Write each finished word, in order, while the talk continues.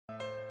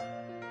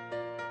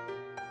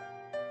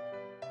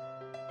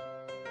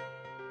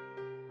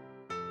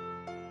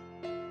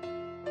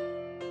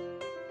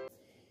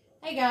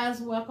Hey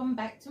guys, welcome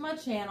back to my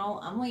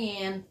channel. I'm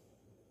Leanne.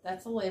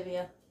 That's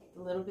Olivia,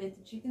 the little bit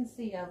that you can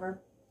see of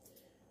her.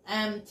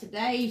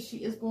 Today she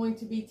is going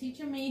to be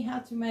teaching me how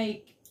to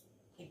make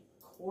a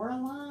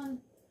Coraline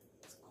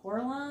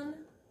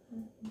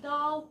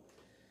doll,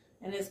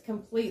 and it's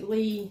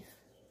completely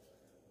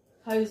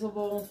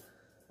posable,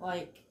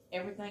 like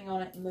everything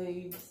on it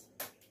moves.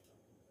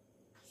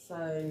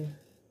 So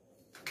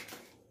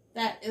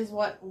that is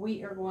what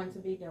we are going to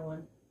be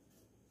doing.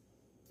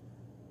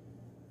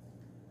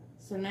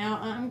 So now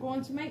I'm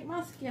going to make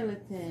my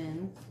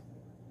skeleton.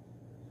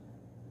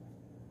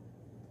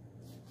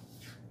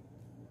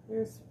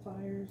 There's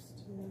pliers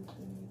too.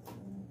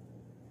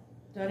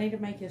 Do I need to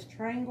make his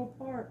triangle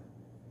part?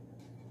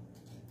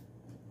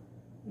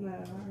 No, not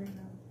right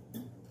now.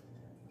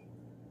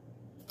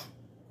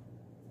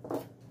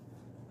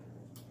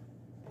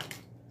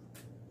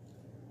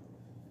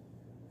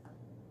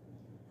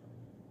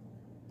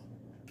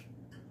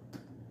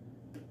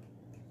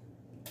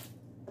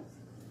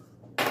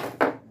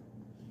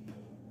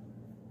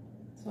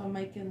 So I'm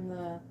making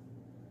the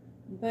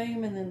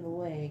boom and then the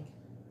leg.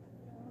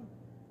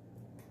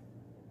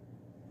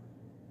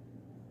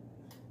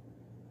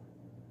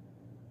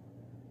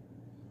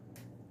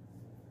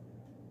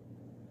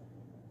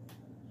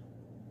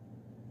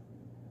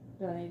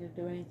 Do I need to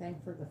do anything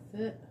for the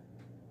foot?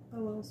 A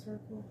little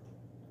circle.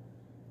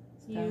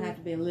 It's going to have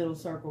to be a little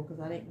circle because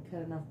I didn't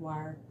cut enough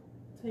wire.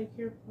 Take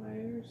your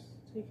pliers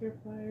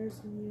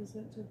and use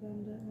it to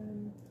bend it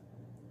and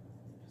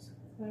just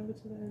climb it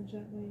to the end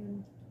gently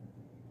and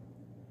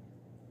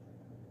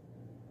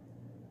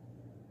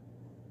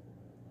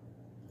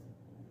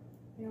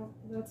yeah,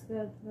 that's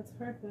good. That's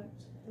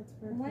perfect. That's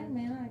perfect. Wait a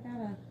minute, I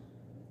gotta.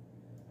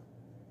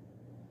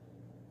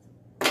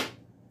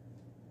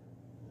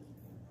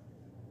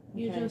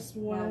 You just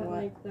want it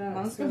like that.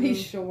 Mine's gonna be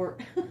short.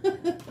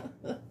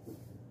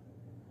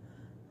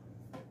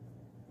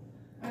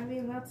 I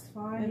mean, that's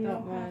fine. It You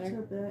don't don't have matter.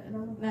 to bit. And I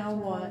don't Now have to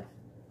what?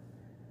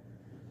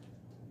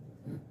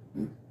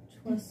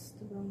 Twist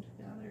them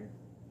together.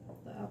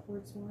 The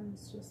upwards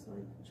ones, just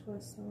like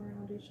twist them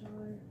around each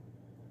other.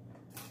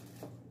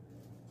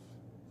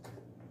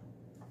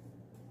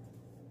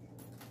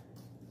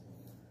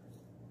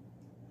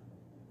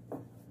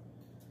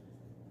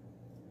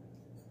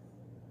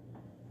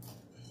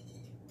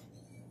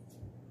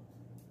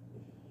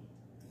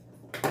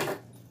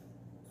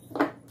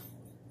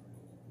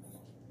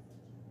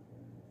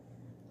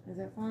 Is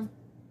that fun?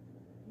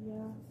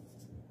 Yeah.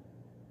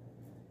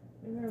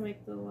 I'm gonna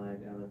make the leg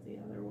out of the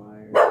other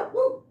wire.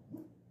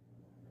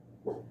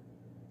 But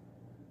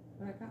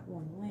I got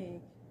one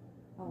leg.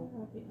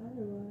 Oh, The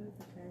other leg.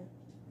 okay.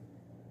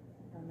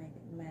 I'll make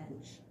it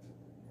match.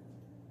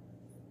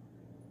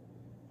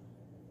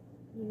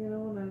 You're gonna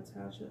want to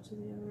attach it to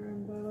the other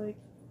end by like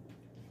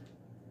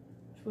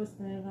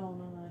Twisting it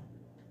on, and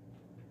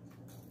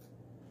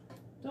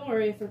don't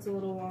worry if it's a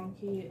little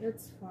wonky,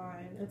 it's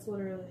fine. It's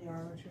literally the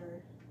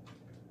armature.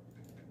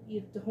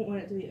 You don't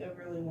want it to be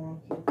overly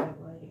wonky,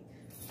 but like...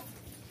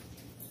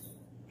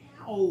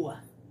 Ow!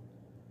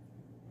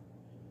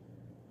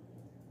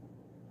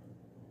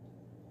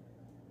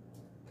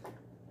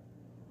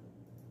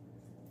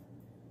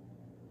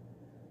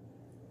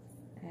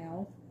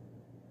 Ow.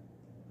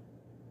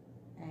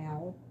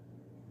 Ow.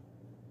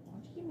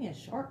 Why'd you give me a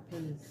sharp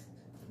piece?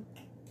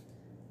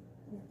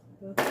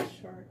 Both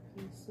sharp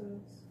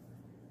pieces.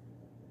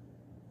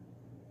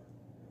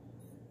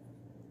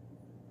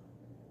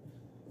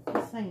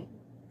 This ain't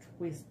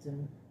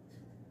twisting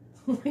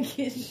like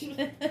it should.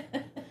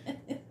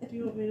 Do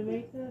you want me to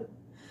make it?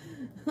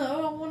 I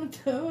don't want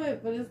to do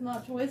it, but it's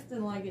not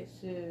twisting like it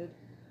should.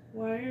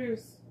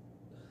 Wires.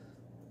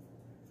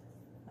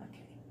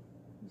 Okay,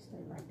 you stay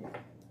right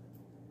there.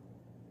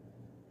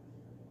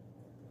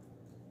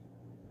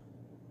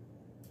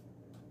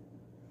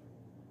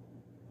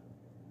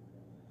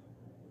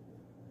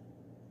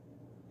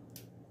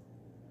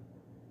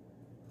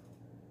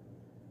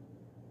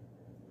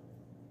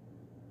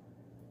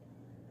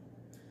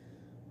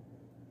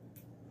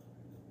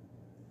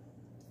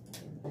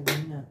 Didn't do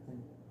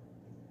nothing.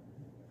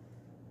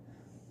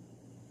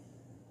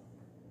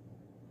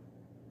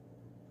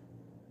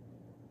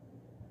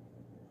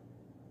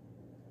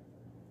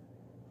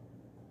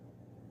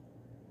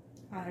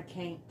 I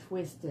can't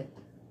twist it.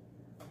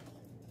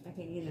 I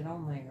can't get it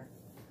on there.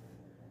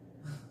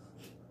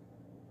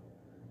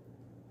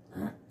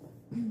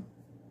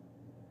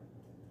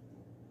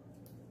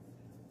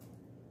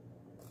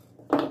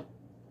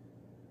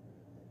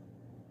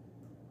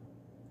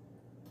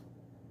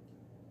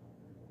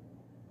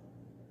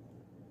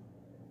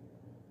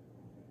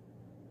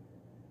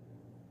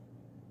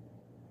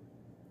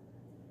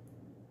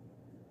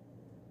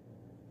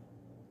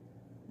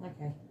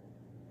 Okay.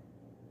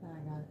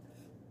 I got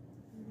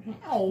it.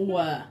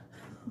 Ow!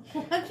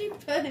 Why'd you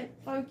put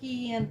it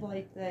pokey in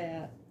like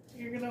that?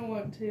 You're gonna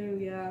want to,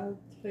 yeah,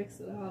 fix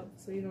it up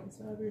so you don't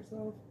stab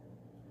yourself.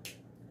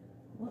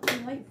 Well,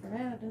 too late for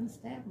that. I didn't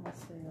stab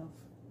myself.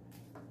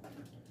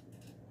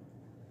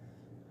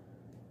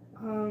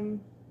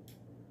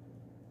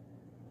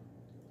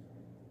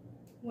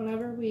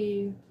 whenever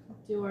we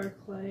do our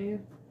clay,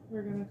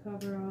 we're gonna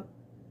cover up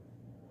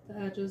the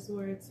edges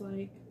where it's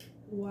like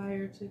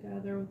wired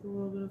together with a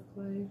little bit of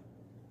clay,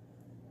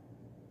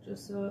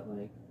 just so it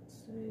like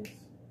stays.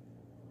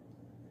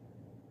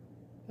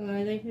 And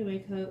I think we may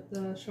coat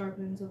the sharp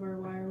ends of our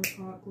wire with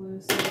hot glue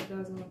so it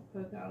doesn't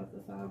poke out of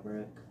the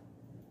fabric.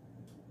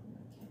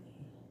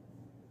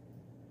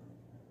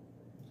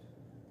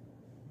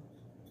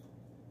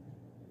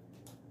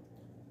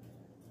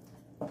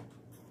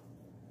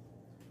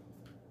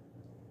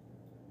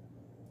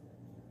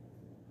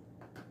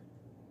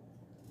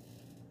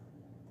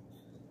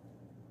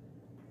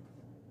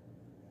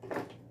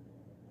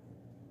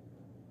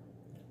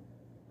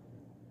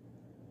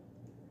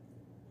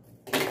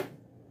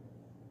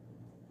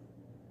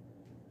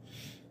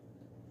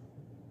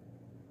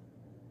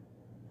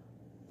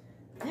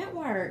 That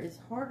wire is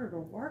harder to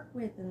work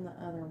with than the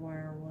other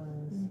wire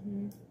was.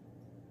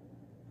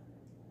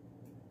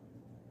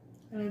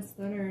 And it's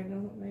thinner, it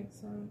doesn't make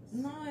sense.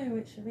 No,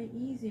 it should be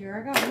easier.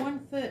 I got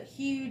 1 foot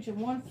huge and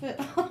 1 foot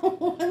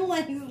one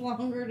leg's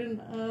longer than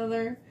the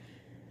other.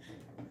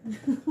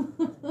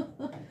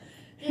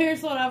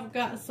 Here's what I've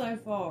got so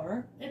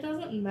far. It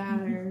doesn't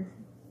matter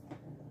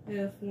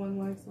if one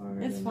leg's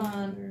longer. It's than fine. the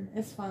other.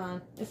 It's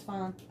fine. It's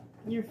fine.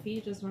 Your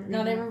feet just aren't.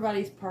 Not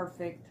everybody's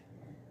perfect.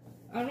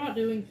 I'm not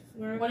doing.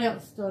 What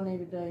else do I need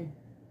to do?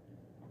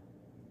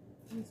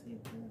 Let me see.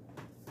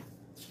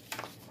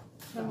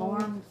 The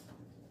arms.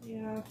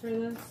 Yeah, for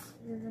this,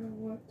 you're gonna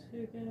want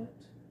to get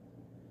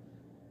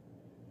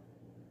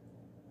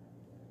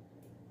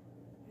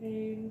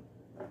a.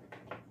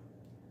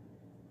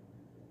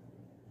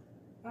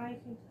 I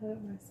can cut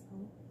it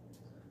myself.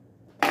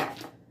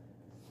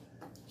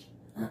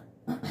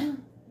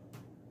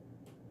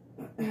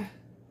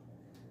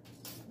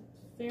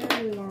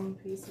 Fairly long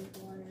piece of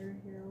wire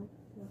here. I'll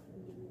let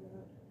me do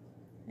that.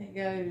 It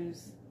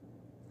goes.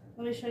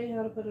 Let me show you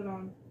how to put it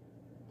on.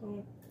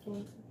 Don't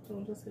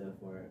just go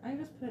for it. I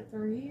just put it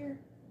through here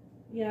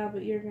Yeah,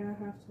 but you're gonna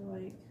have to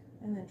like.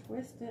 and then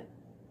twist it.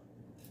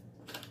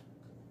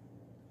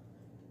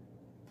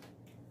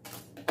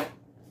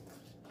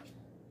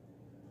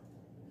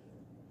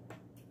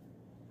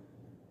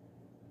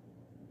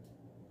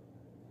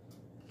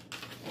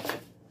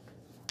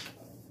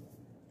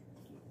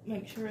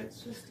 Make sure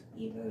it's just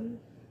even.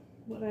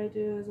 What I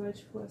do is I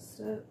twist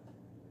it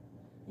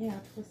Yeah,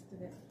 I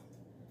twisted it.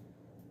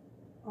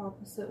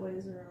 opposite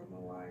ways around the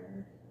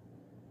wire.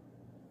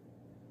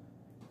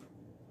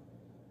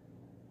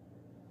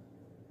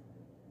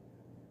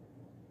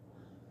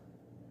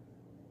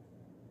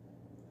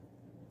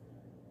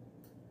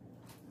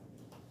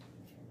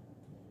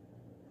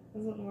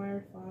 Isn't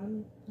wire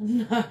fun?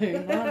 No, not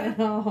at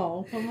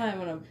all. I'm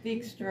having a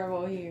big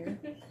struggle here.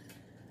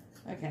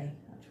 Okay,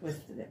 I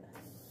twisted it.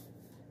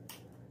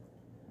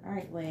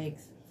 Alright,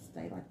 legs.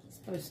 Stay like you're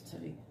supposed to.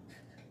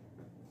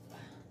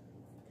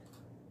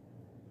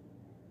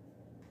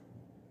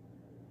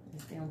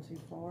 It's down too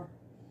far.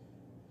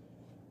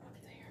 Up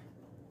there.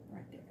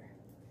 Right there.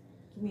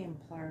 Give me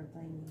a plier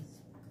thingies.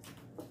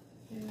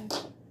 Yeah.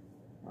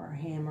 Or a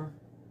hammer.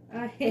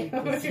 I Keep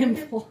hammer. this in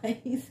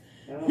place.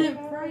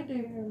 Oh, Right there.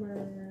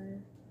 hammer.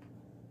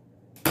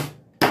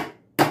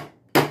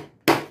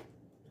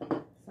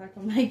 So I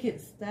can make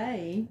it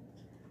stay.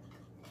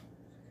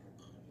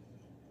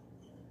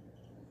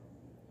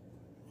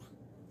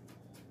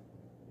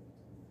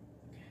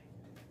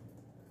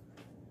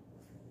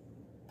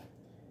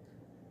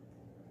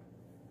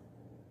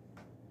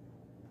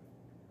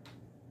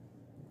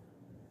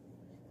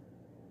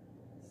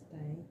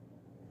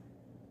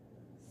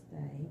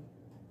 Stay.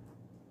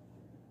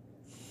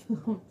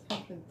 I'm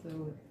talking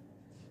to it.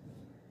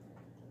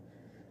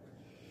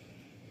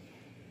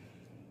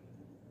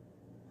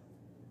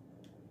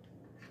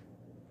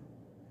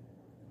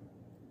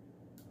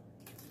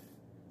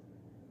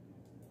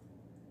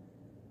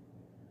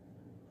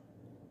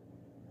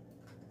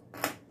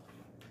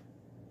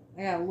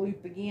 I got a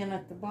loop again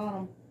at the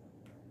bottom.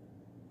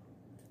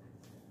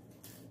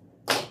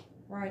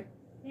 Right.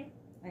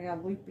 I got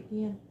a loop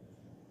again.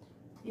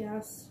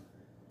 Yes.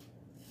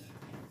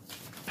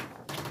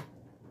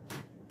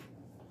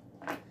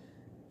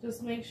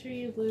 Just make sure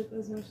you loop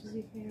as much as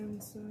you can,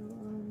 so,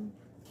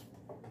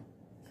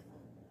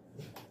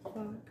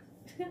 fuck.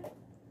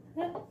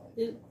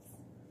 Oops.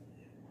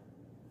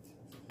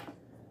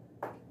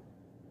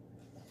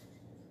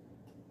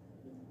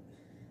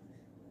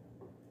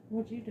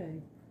 What'd you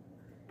do?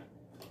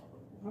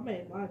 I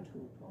made mine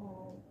too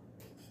tall.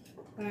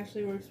 It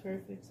actually works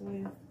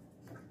perfectly.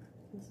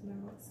 Because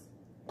now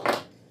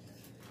it's,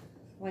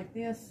 Like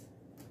this?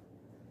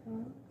 huh?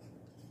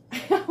 I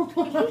have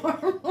one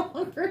arm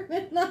longer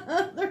than the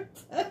other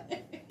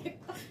two.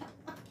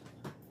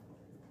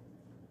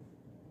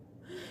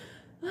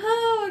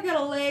 Oh, I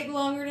got a leg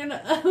longer than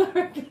the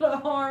other. I got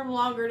an arm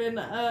longer than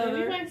the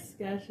Maybe other. my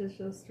sketch is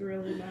just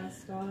really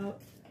messed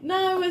up.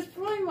 No, it's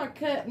probably my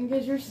cutting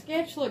because your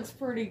sketch looks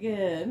pretty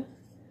good.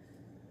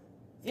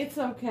 It's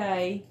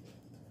okay.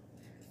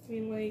 I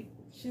mean, like,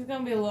 She's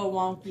gonna be a little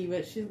wonky,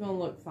 but she's gonna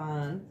look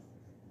fine.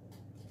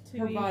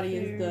 her body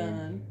is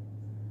done.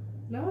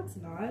 No, it's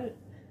not.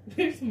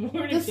 There's more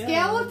to The go.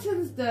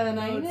 skeleton's done,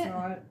 No, ain't it's it?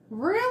 not.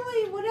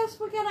 Really? What else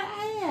we gotta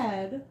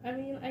add? I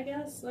mean, I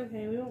guess,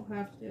 okay, we don't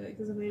have to do it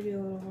because it may be a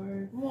little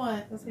hard.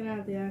 What? Let's get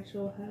out the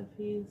actual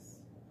headpiece.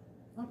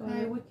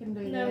 Okay, we can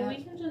do No, that.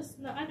 we can just,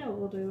 no, I know what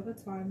we'll do.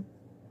 That's fine.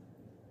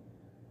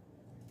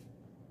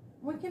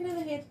 We can do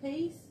the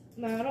headpiece.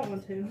 No, I don't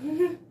want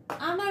to.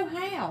 I know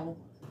how.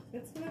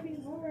 It's gonna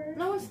be hard.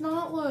 No, it's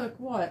not. Look,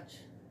 watch.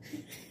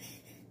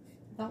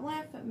 Don't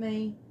laugh at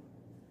me.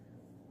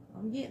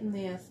 I'm getting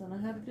this. I know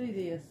how to do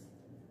this.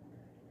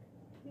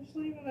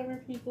 Usually whenever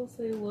people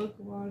say look,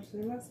 watch,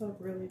 they mess up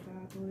really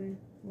badly.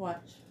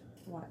 Watch.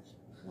 Watch.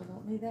 We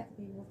don't need that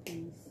big of a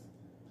piece.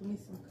 Give me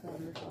some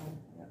cutters. Oh,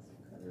 I got some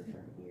cutters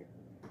right here.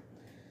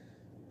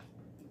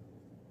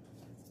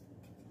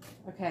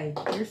 Okay,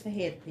 here's the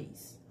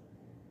headpiece.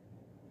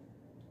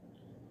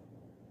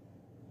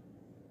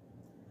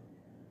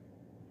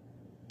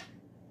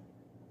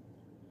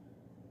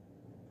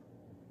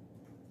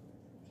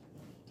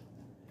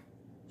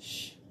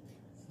 Shh.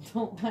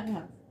 Don't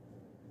laugh.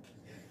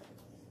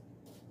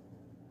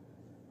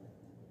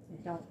 You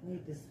don't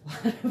need to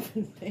slide up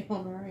and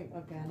down, right?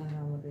 Okay, I know how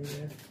I'm gonna do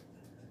this.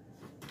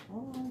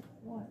 Hold on,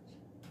 watch.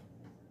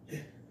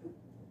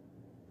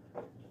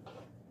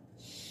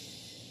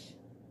 Shh.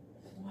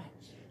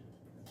 Watch.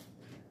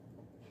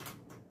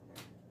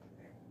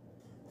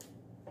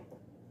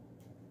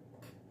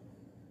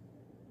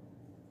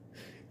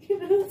 You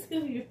know it's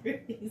gonna be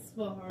really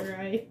small,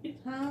 right?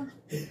 Huh?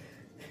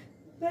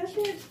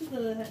 Measure it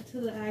to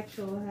the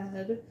actual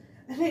head.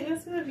 I think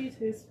that's gonna be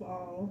too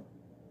small.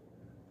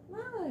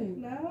 No.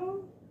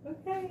 No?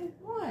 Okay.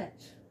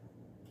 Watch.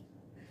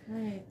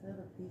 Alright, the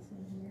other piece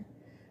in here.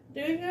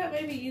 Doing that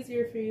may be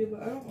easier for you,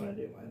 but I don't want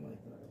to do mine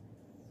like that.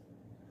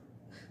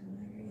 I'm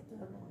gonna get the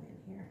other one in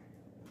here.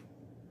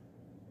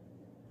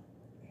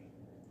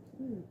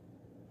 Ooh.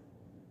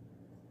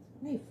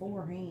 I need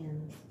 4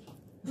 hands.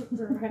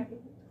 Right.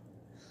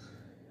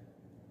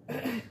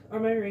 Are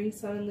my rings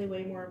suddenly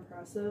way more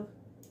impressive?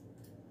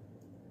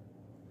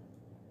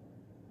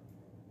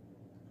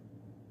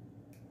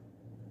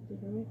 Did you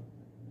hear me?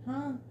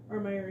 Huh? Are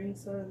my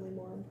rings suddenly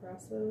more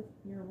impressive?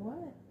 Your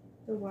what?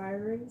 The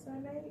wire rings I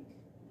make?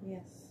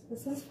 Yes.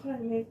 This is what I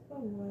make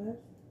them with.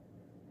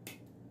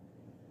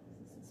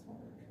 This is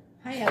hard.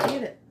 Hey, I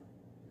did it.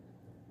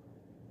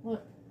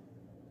 Look.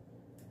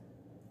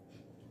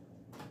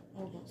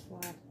 Oh, don't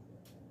slide.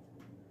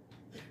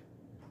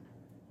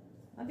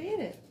 I did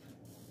it.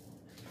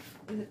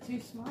 Is it too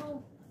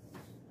small?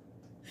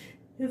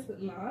 Is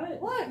it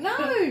not? Look, no!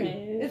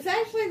 Okay. It's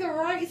actually the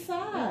right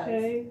size.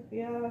 Okay,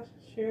 yeah,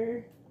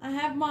 sure. I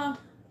have my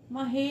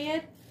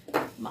head,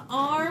 my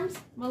arms,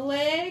 my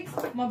legs,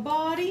 my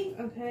body.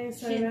 Okay,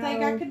 so She didn't now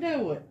think I could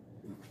do it.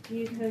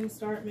 you can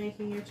start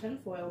making your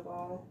tinfoil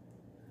ball.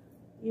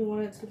 You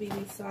want it to be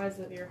the size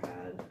of your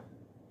head.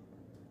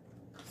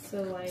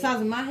 So like...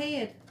 Size of my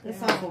head. That's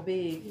Yeah. awful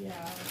big.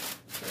 Yeah,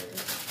 sure.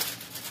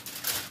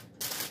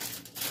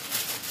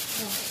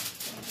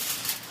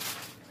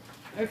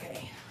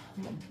 Okay.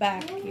 I'm gonna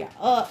back you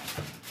up.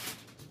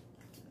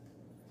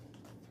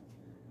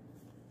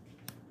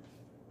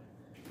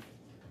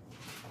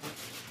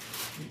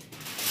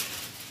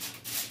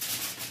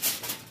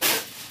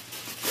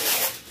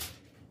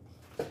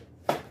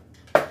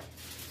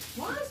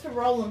 Why is the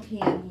rolling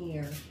pin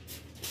here?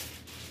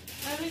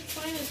 I've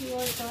explained it to you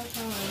like 5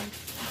 times.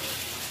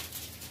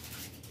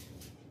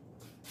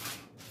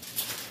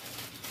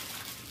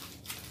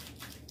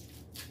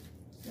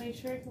 Make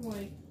sure it can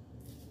like...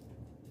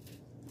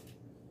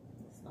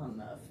 It's not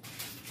enough.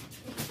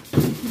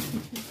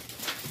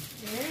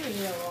 There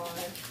you go on.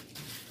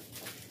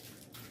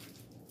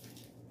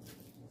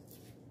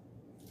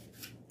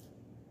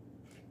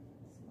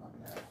 It's not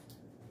enough.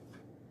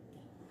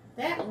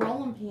 That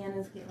rolling pin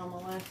is getting on my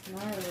last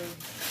nerve.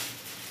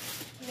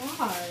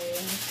 Why?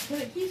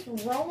 Because it keeps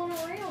rolling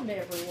around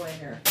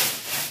everywhere.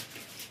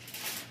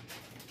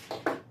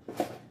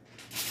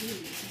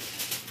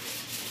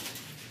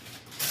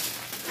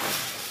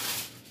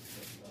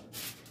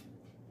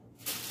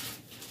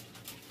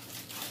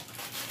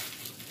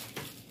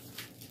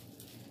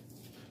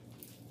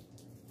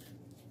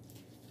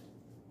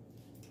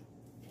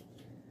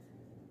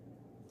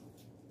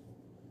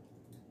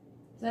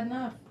 Is that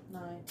enough? No.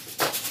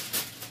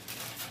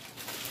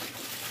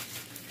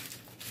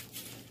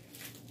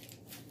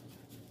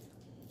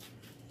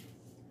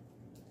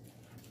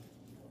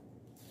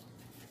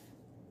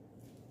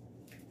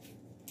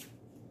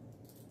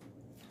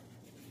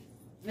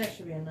 That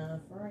should be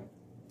enough, right?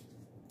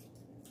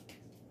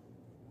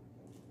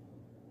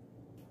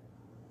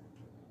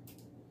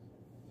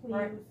 Can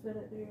Right. you fit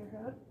it to your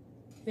head?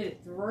 Fit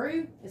it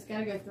through? It's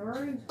gotta go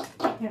through?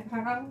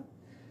 Yeah.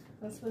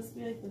 That's supposed to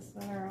be like the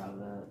center of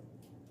it.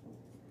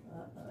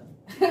 Uh-oh.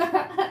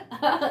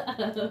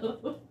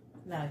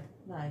 No,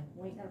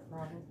 we ain't got a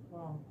problem.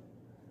 Hold on.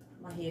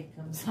 My head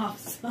comes off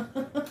some.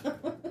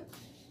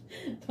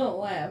 Don't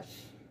laugh.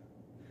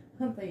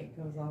 I think it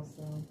comes off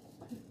some.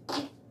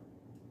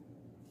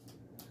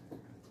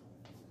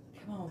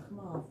 Come on, come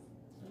on.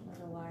 Don't make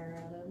a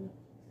liar out of you.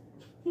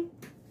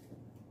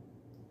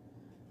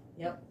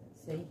 Yep,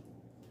 see?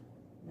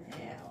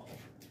 Now,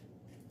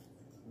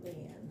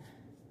 then.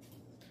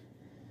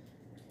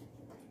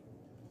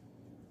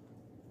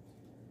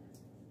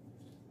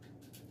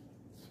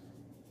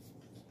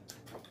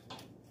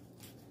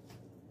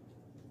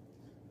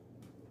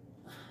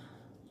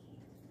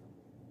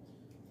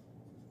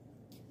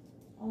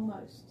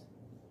 Almost.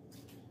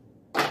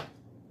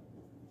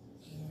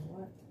 You know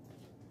what?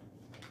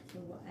 We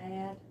will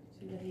add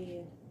to the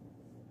head.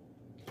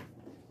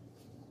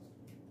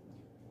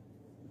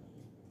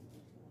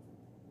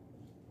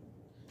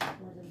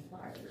 More than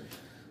fire.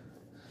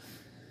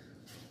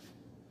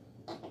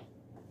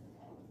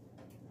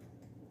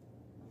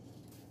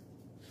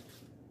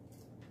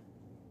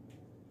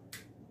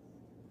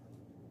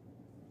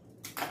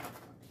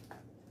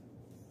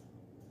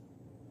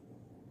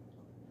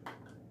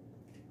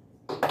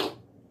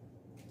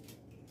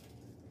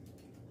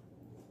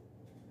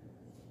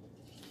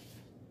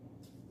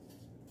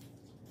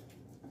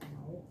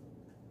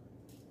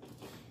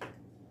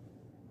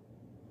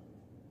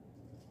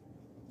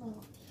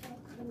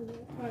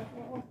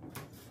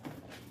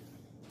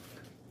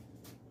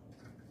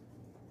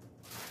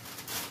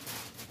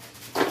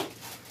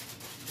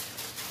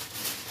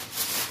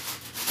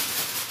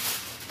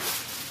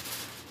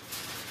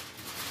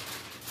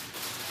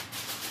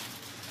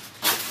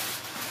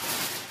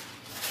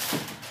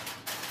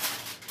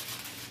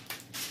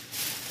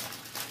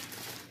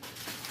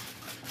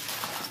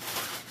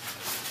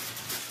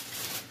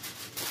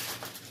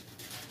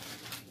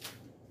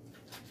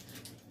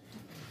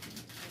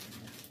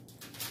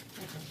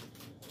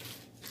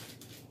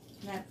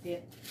 That's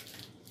it.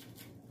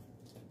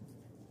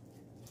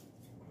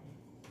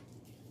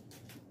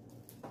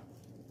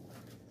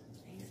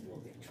 He's a little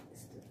bit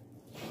twisted.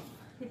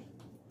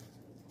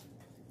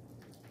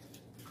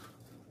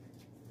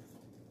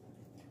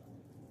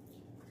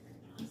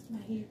 Why's my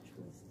hair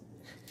twisted?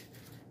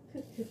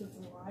 Because it's a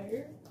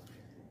wire.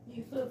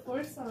 You put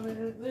force on it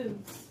and it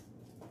moves.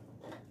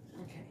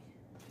 Okay.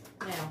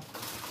 Now,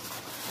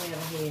 we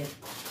have a head.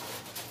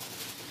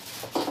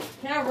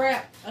 Can I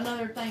wrap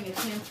another thing of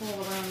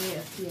tinfoil around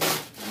this? Yeah.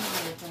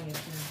 Another thing of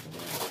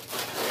tinfoil.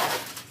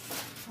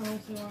 I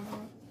don't see why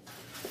not.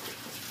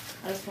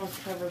 I just want to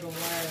cover the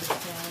wires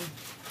down.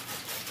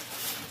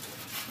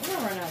 We're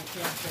gonna run out of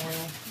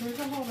tinfoil. There's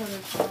a whole other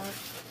part.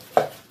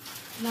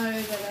 No,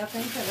 but I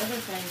think that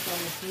other thing's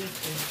on the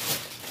pieces.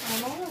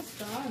 I'm almost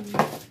done.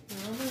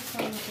 I'm almost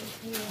done with it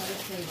too. I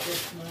just need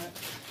this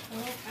much.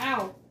 Oh,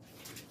 ow.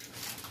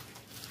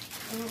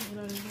 I don't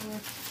know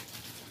anymore.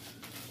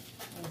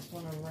 I just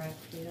want to wrap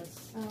this.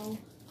 Ow.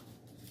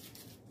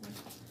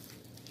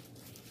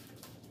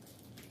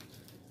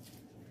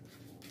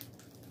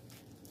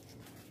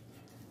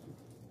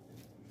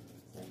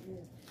 Is that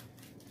good?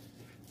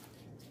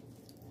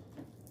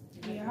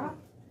 Yeah.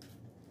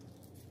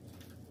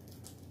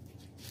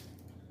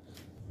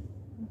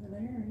 Over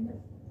there, ain't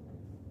it?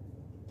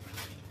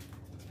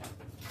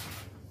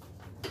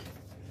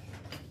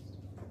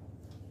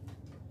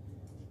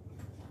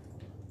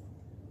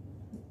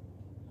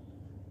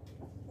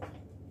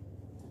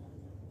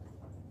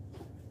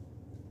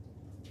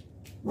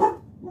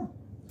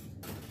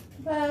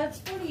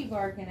 Buds, what are you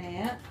barking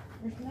at?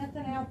 There's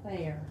nothing out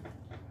there.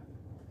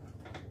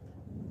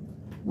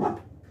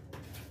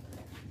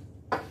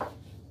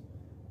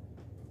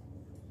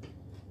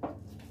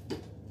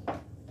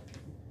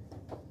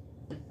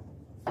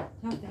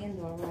 How thin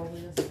do I roll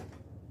this?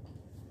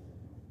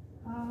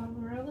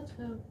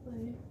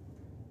 Relatively.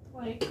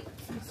 Like,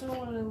 you still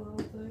want it a little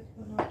thick,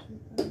 but not too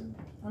thin.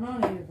 I know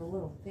I need it a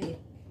little thick.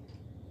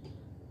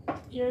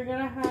 You're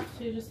gonna have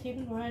to, just keep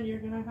in mind, you're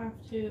gonna have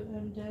to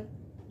indent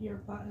your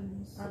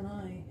buttons. I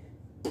know.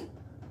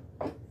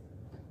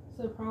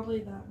 So probably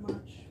that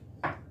much.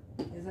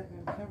 Is that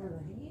going to cover the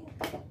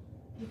head?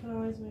 You can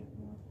always make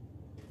more.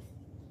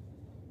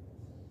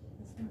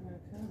 It's not going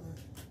to cover.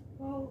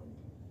 Well,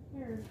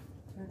 here.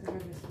 I have to go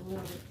just a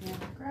little bit down.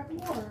 Grab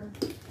more.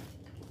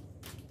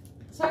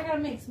 So I got to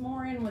mix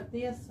more in with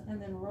this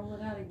and then roll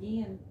it out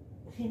again.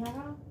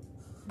 Yeah.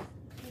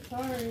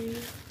 Sorry.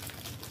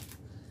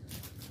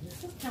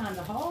 This is kind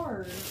of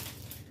hard.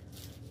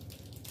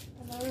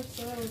 I never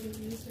said it would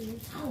be easy.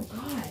 Oh,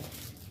 God.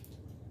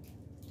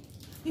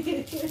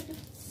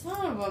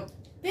 Son of a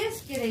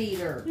biscuit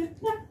eater.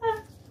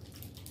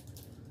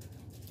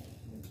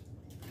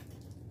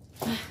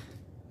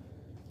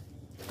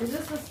 Is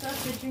this the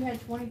stuff that you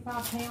had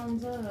 25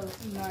 pounds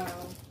of?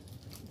 No.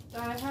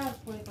 I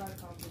have 25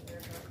 pounds of hair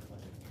directly.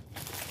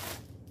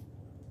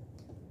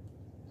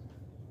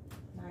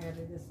 Now I gotta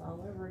do this all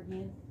over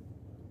again.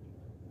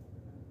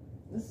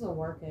 This is a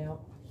workout.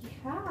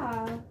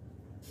 Yeah.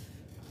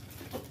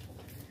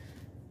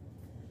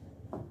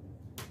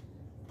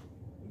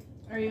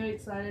 Are you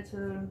excited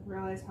to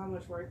realize how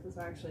much work this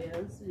actually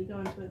is? Did you go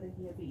into it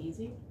thinking it'd be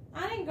easy?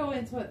 I didn't go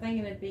into it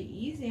thinking it'd be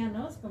easy. I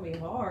know it's gonna be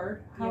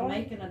hard. How You're long-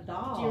 making a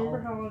doll. Do you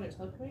remember how long it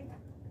took me?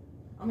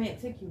 I mean, it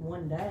took you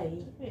one day.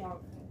 It took me all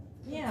day.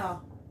 Yeah.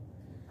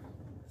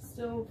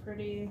 still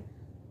pretty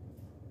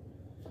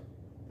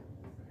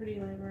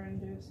labor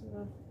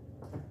inducive.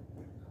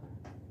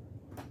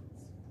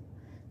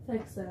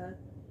 Fix it.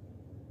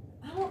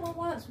 I don't know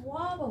why it's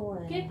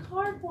wobbling. Get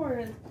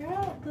cardboard. Get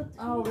out the.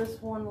 Oh,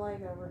 this one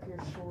leg over here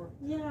short.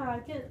 Yeah,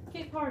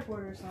 get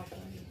cardboard or something.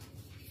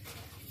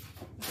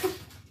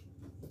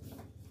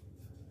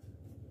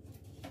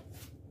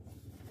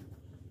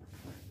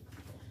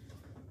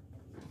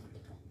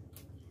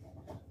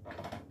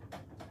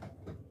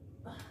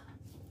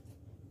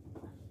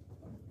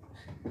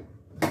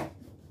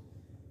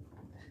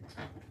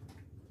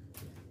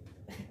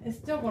 It's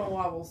still gonna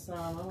wobble some.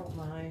 I don't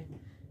know.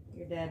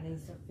 Your dad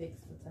needs to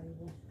fix the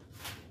table.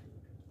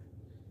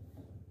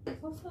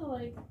 It's also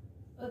like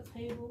a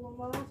table.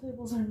 A lot of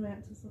tables are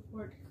meant to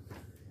support.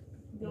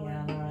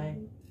 Yeah, right.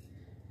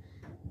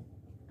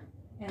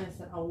 And it's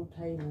an old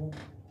table.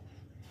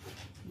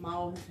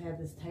 Ma has had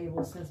this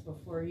table since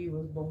before you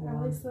was born.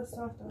 At least the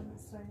stuff doesn't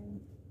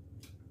stain.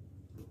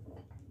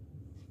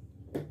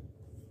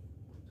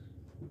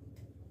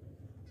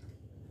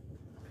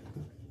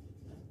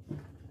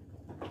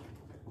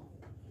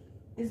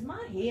 Is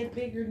my head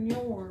bigger than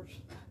yours?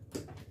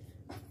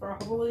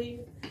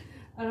 Probably.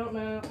 I don't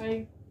know.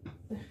 I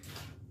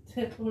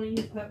didn't want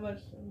to use that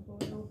much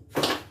tinfoil.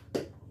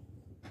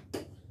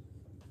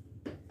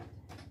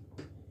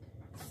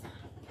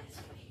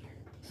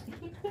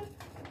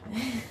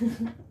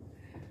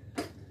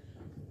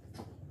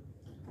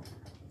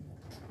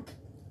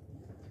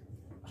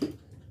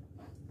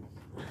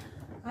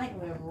 I ain't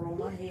gonna ever roll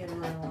my head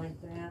around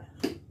like that.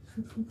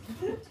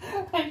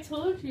 I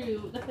told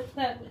you that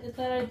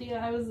idea.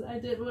 I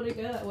didn't want to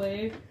go that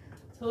way.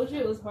 Told you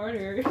it was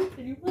harder.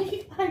 And you're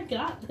like, I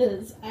got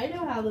this. I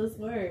know how this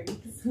works.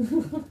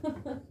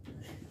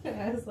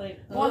 I was like,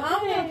 okay. Well,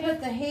 I'm gonna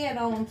put the head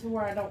on to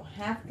where I don't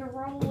have to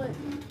roll it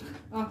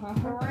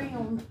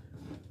around.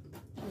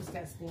 I just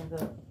gotta stand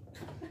up.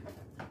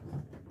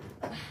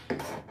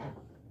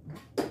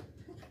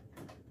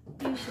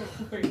 You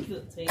should break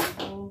the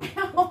table.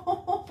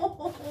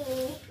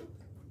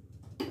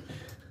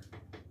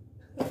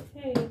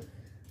 Okay.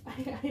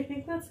 I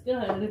think that's good.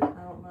 I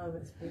don't know if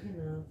it's big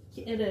enough.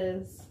 It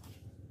is.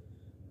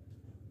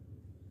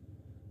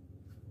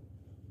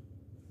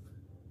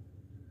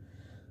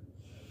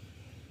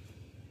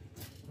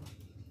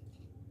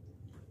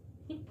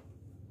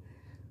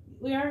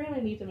 We are going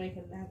to need to make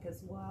a neck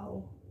as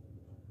well.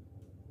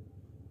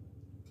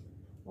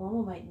 Well, I'm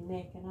gonna make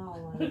neck and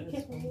all out of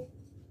this one.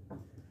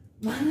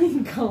 Mine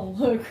ain't gonna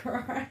look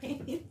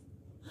right.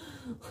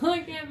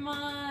 Look at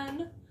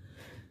mine.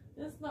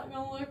 It's not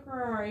gonna look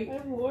right. I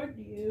warned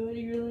you, and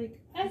you're like,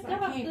 I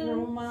can't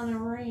roll mine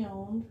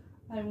around.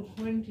 I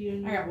warned you.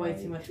 And I got way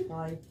too much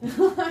clay.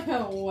 I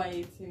got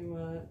way too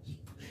much.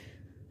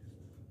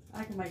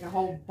 I can make a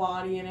whole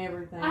body and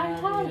everything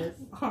out of this.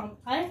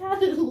 I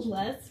had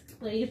less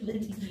clay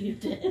than you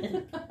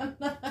did.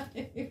 I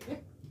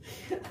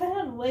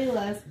had way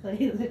less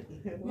clay than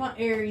you. My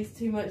Aries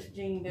too much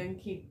gene done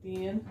kicked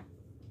in.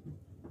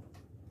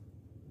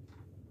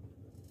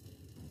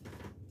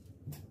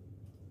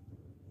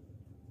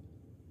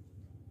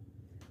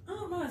 I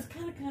don't know, it's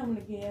kind of coming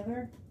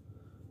together.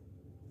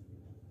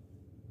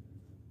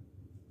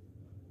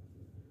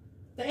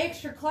 The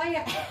extra clay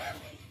I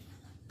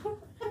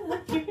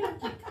You're gonna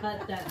have to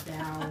cut that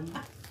down.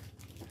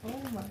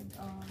 Oh my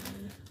god.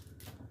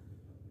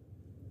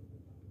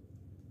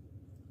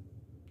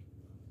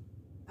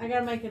 I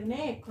gotta make a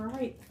neck,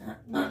 right?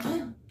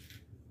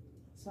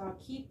 So I'll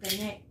keep the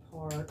neck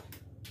part.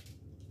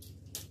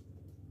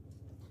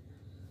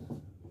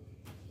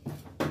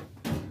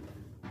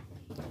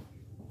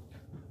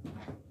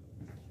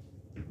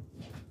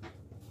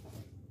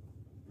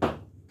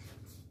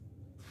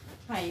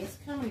 Hey, it's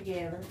coming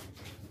together.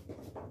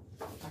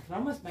 I can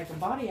almost make a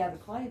body out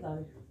of clay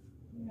though.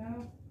 Yeah.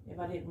 If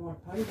I didn't want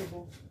it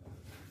potable.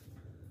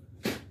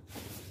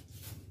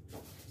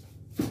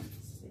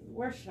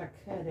 Where should I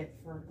cut it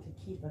to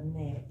keep a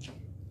neck?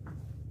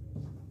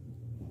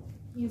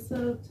 Use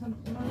the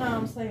template. No,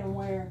 I'm saying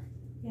where.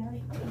 Yeah,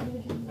 you can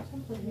use the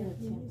template here.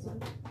 Yeah, Use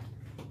it.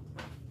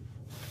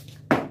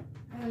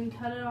 And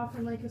cut it off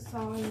in like a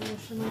sawing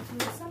motion, like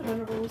the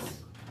cinnamon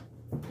rolls.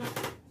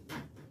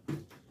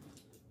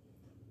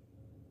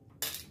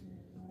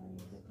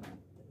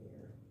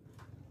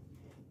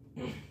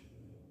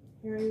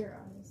 Here are your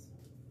eyes.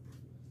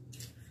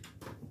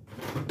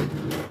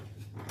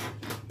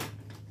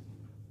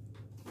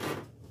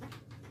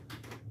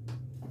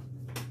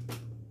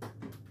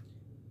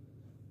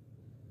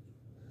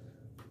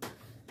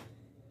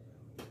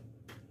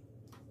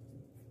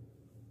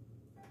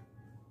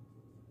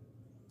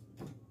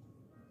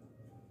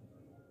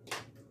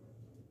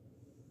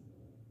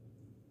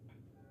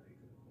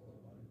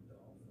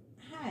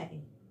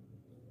 Hey.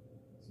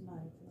 No,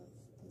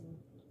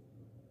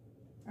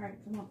 alright,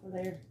 come off of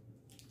there.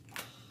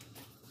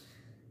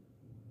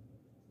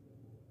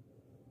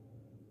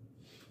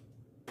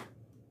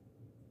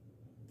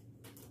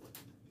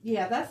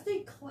 Yeah, that's the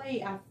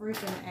clay I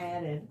freaking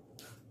added.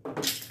 Oh,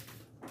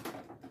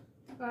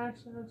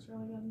 actually, that's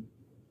really good.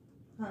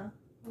 Huh?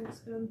 Looks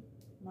good.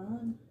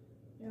 Mine?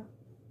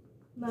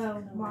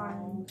 No, Come mine.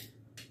 on.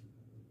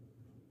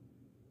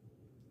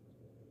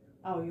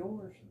 Oh,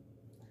 yours.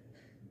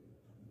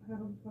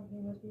 I'm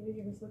fucking with you.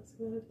 Yours looks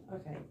good.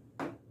 Okay.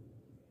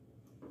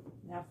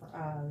 Now for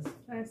eyes.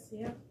 I see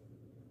it.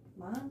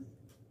 Mine?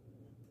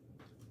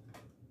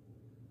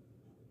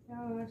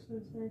 Yeah, it actually,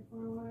 it's very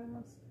far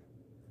away.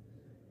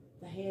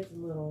 The head's a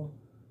little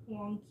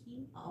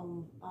Wonky.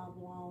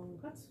 oblong.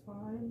 That's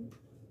fine.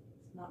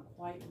 It's not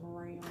quite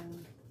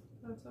round.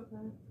 That's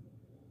okay.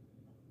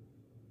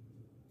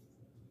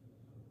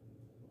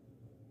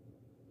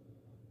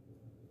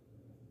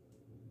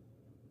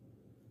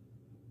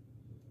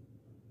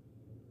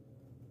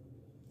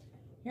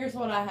 Here's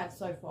what I have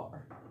so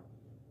far.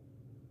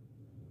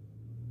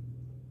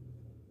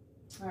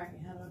 Alright,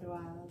 how do I do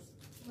eyes?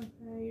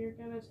 Okay, you're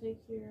gonna take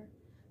your.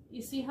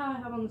 You see how I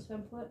have on the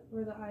template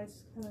where the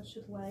eyes kind of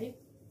should lay?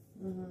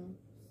 Mm-hmm.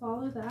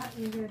 Follow that,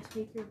 and you're gonna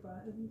take your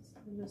buttons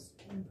and just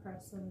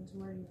impress them into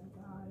where you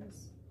have the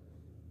eyes.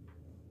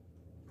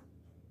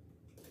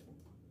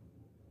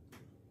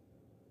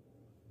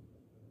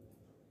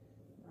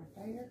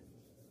 Right there.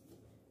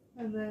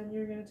 And then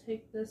you're gonna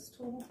take this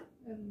tool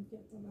and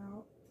get them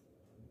out.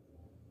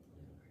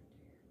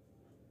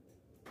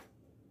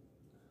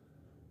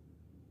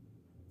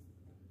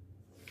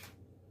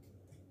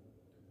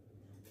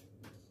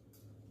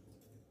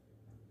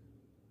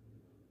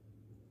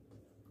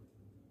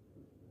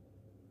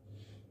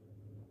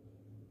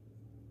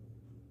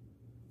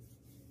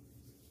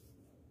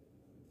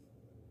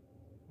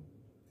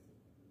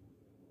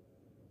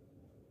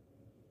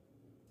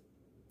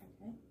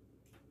 Okay.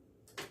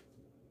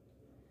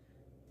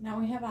 Now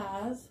we have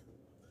eyes.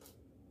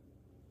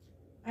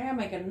 I gotta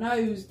make a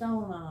nose,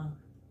 don't I?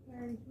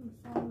 There, you can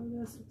follow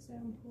this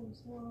example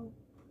as well.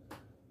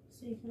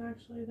 So you can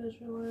actually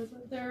visualize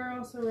it. They're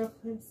also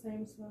roughly the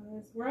same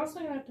size. We're also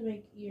gonna have to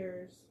make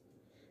ears.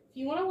 If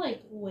you wanna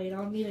like wait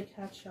on me to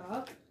catch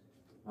up.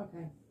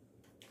 Okay.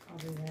 I'll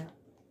do that.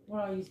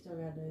 What all you still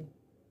gotta do?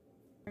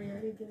 I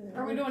already did it.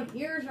 Are we doing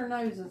ears or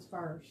noses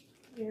first?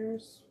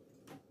 ears?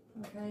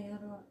 Okay, how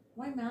do I...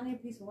 Wait a minute, I need a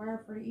piece of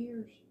wire for the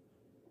ears.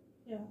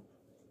 Yeah.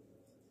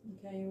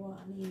 Okay, well,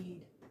 I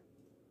need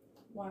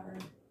wire.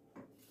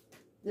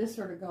 This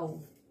or the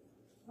gold?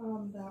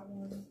 That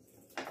one.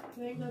 I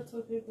think that's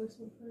okay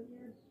placement for an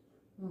ear.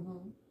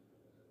 Mm-hmm.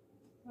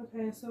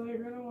 Okay, so what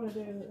you're gonna want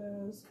to do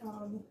is,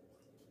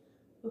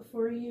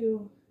 before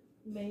you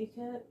make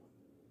it,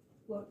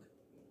 look,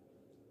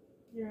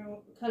 you're gonna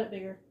cut it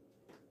bigger.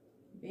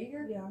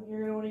 Bigger? Yeah,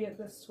 you're gonna want to get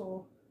this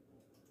tool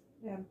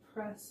and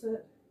press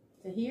it.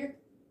 To here?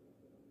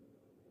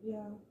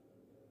 Yeah.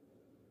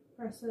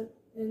 Press it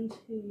into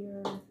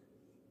your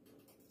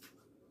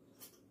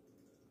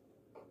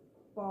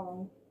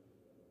ball.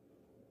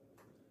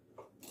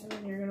 And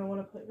then you're gonna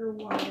want to put your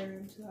wire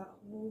into that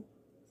hole.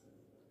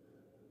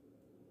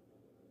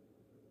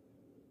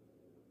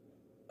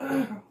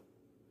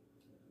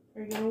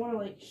 Are you gonna want to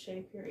like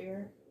shape your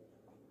ear?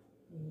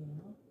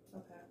 Yeah.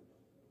 Okay.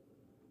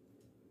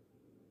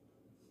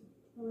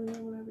 Let me know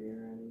whenever you're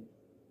ready.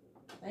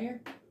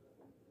 There?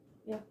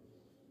 Yeah.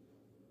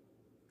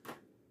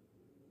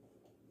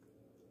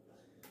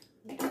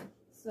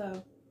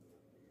 So,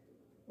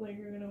 what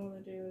you're gonna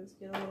want to do is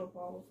get a little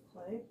ball of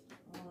clay.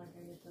 Oh, I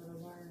gotta get the other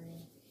wire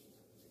in.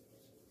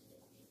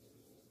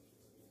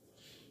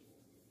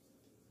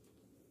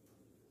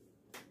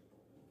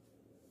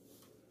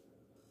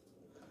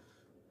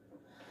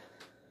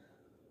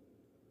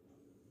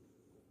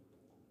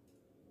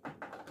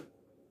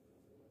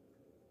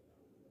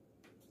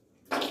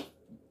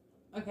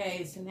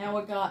 Okay, so now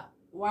we got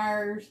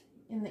wires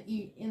in the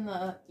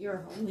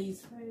ear holes.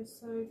 Okay,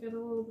 so get a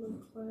little bit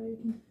of clay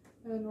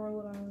and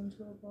roll it out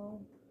into a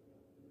ball.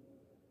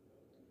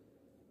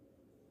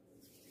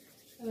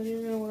 And then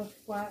you're gonna want to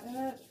flatten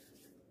it.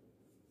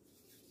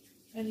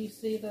 And you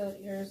see the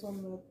ears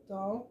on the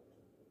doll.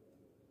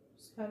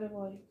 Just kind of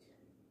like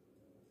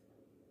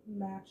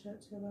match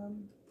it to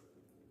them.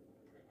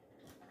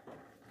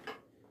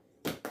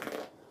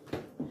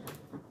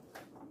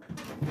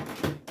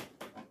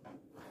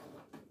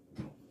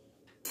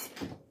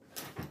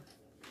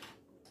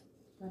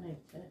 Gonna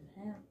cut it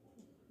in half.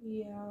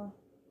 Yeah.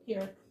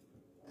 Here.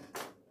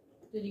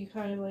 Did you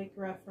kind of like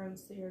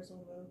reference the ears on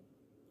the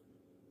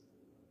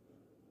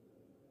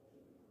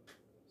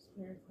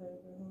smear clay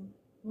over them?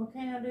 Well,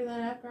 can't I do that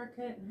after I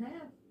cut it in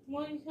half?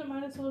 Well, you can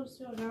might as well just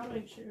do it now to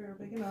make sure you're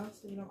big enough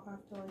so you don't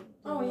have to like.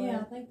 Oh yeah,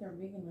 I think they're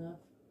big enough.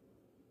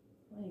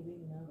 Plenty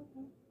big enough.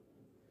 Okay.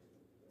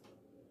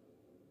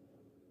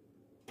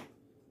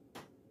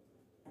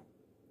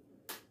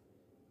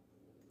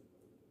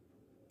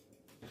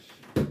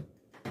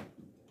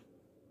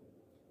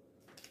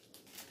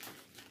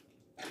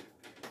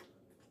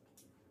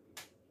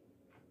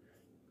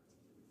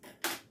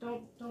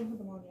 Don't put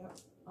them on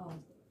yet. Oh,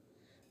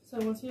 So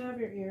once you have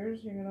your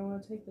ears, you're gonna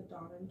want to take the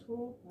dotting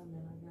tool. wait a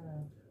minute, I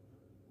gotta.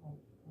 Oh,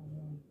 hold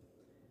on.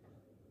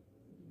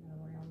 You got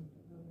around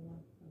the other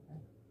one. Okay.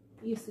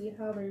 You see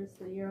how there's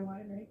the ear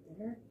line right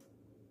there?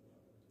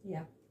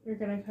 Yeah. you're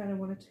gonna kind of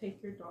want to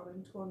take your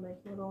dotting tool and make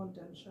a little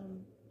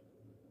indentation.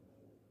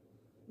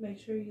 Make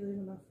sure you leave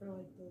enough for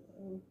like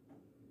the lobe,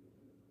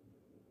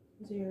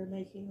 so you're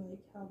making like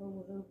how the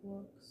lobe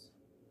looks.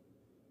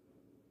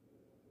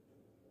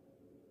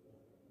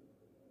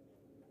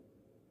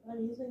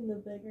 I'm using the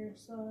bigger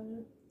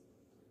side.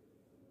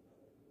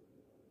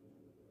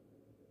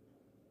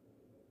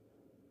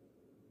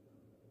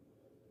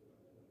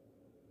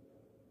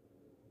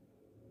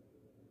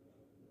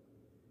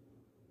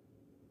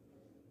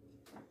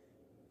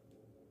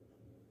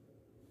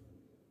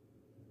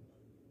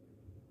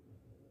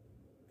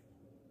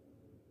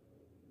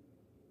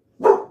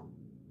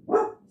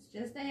 It's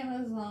just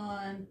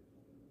Amazon.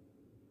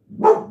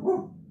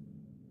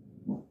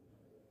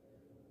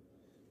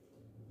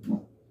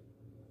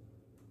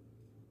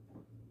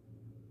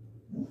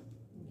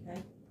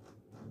 Okay.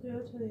 Do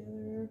it to the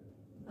other ear.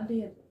 I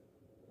did.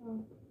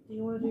 Oh. Do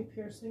you want to do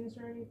piercings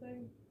or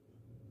anything?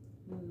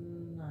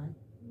 No.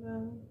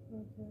 No?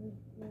 Okay.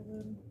 Well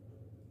then,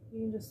 you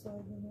can just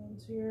slide them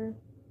onto your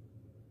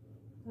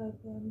head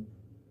then.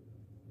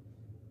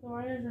 The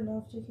wire's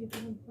enough to keep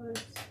them in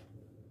place.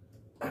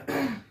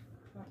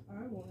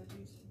 I want to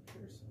do some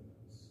piercings.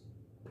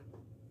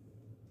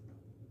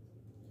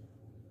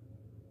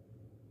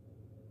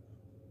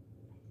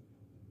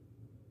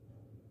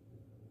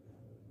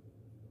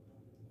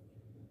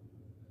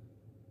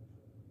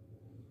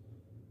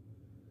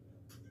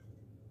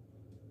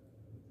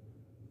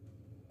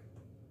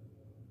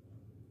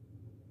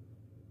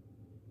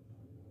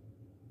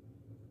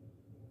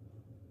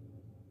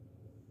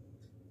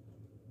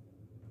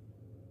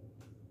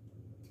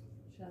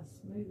 Should I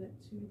smooth it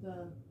to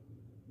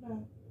the...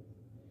 No.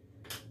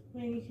 I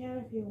mean, you can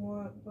if you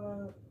want, but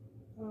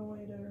I don't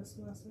want you to risk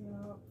messing it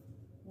up.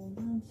 Well,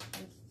 mine's just...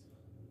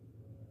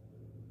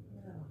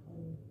 got a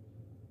hole.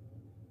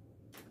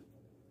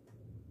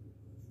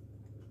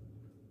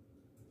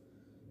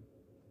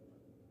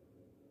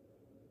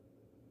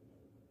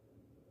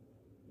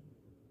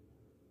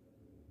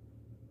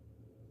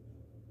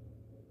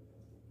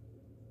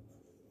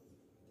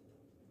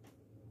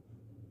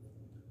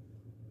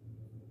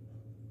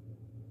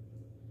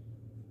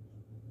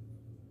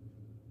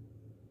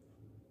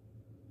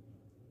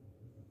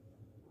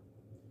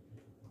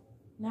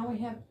 Now we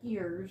have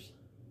ears.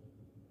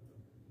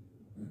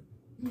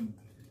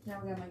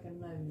 Now we gotta make a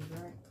nose,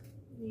 right?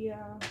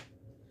 Yeah.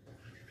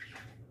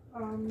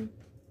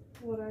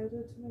 What I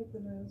did to make the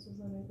nose was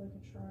I made like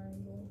a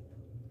triangle.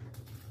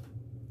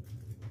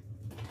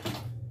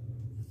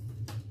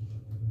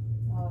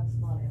 Oh, it's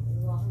not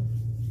Amazon.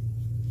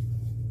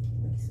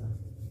 Lisa.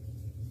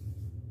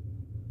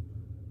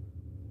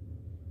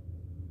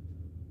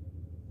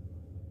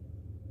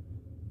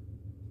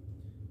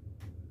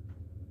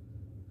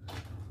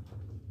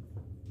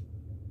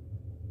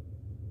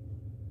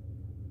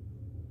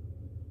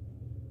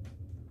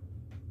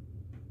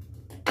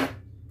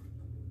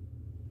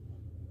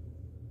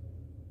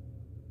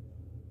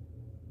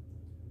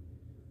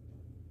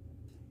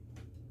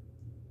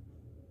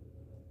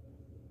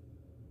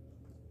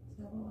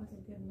 Does that look like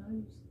a good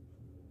nose?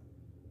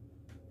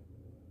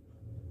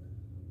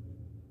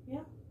 Yeah,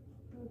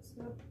 that's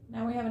good.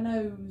 Now we have a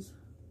nose.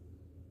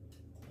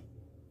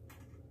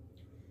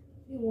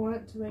 If you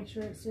want to make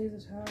sure it stays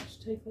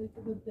attached, take like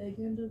the big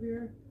end of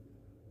your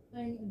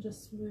thing and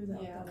just smooth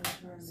out Yeah, I'm the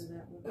trying to edges. do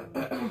that with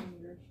my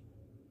fingers.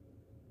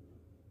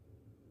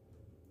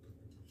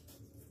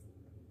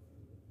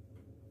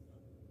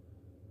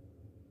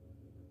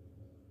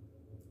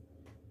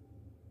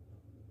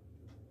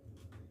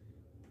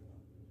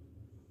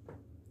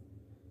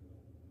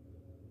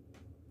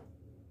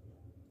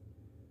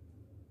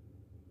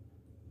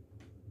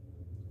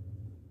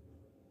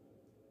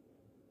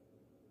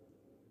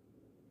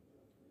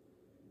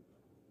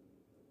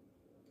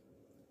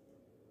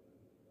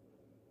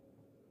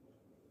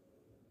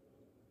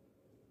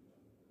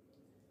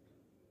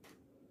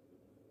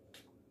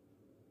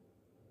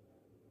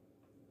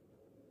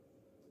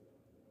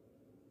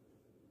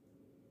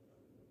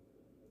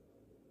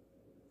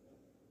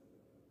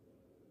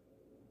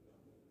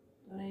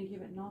 Do I need to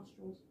give it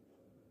nostrils?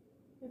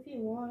 If you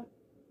want,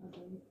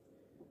 Okay.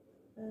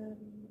 then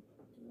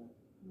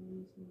I'll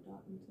use some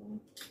dotting tool.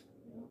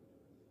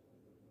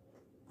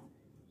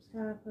 just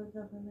kind of poke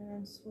up in there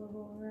and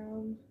swivel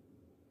around.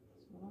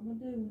 That's what I'm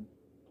gonna do.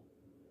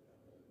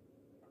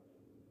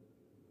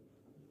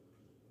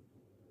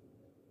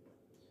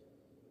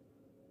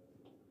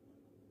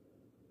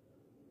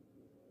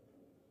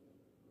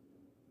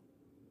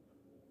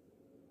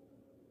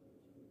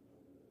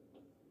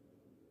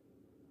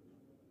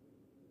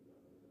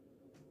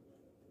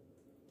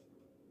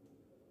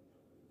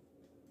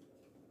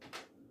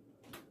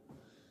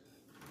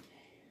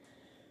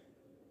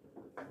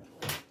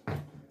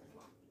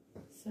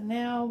 So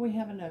now we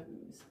have a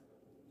nose.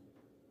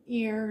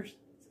 Ears.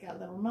 It's got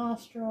little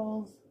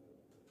nostrils.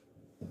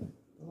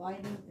 The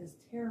lighting is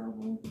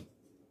terrible.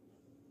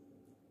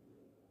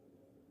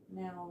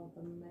 Now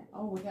the mouth.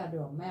 Oh, we gotta do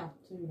a mouth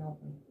too, don't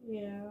we?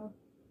 Yeah.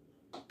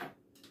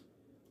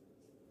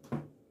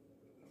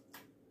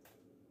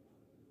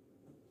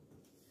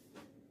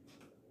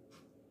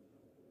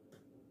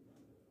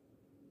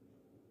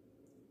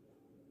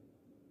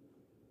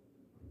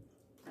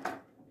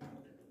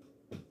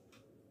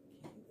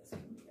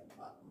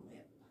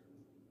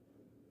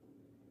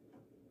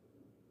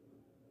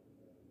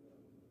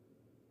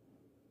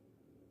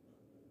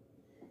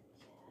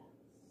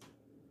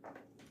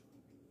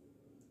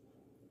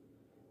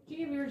 Did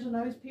you give yours a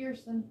nose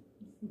piercing?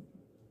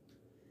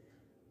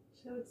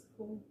 She looks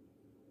cool.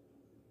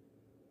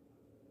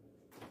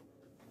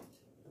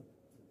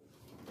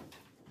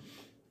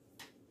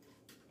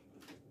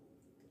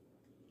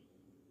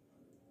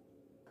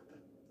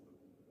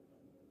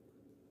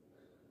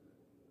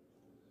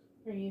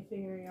 Are you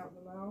figuring out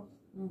the mouth?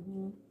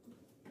 Mm-hmm.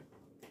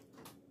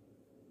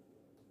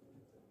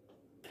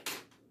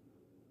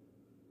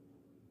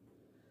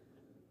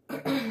 I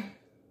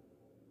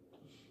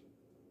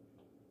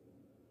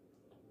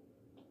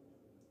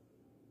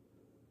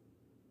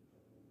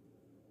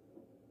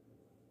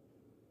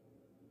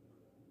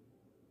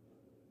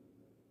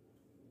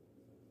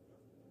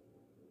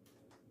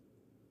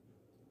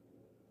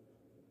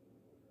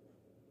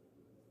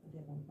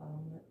did one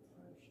bottom lip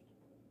first.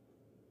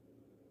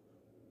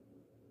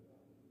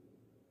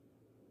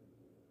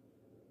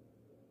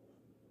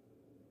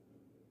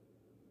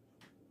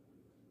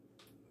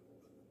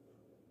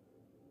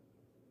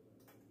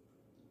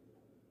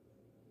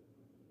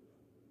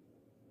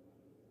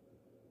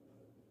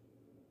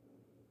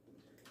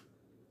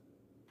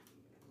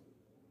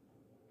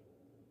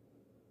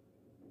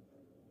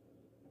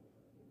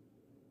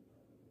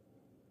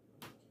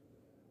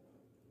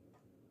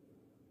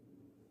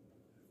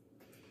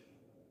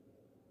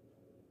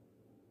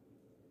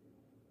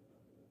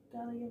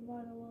 Gotta give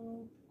mine a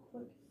little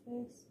quick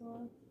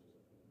facelift.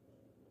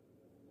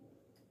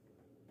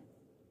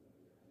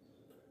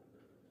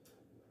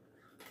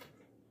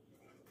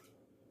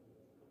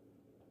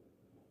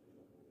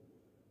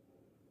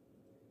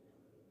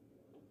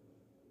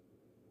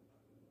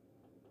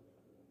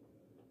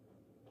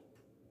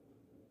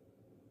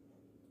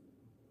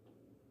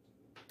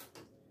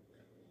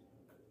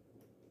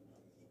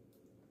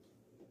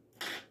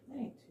 That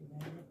ain't too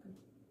bad looking.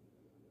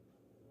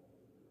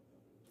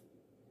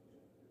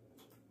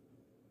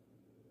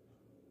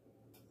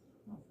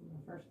 Not for my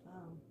first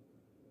time.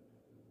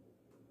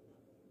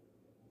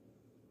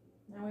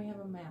 Now we have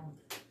a mouth.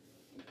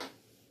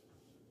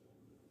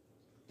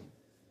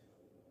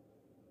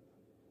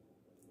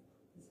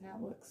 This is how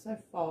it looks so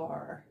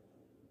far.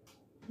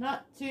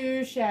 Not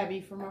too shabby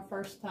for my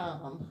first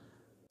time.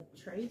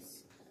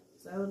 Trace?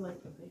 So I would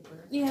like the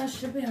paper. Yeah, I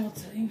should be able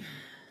to.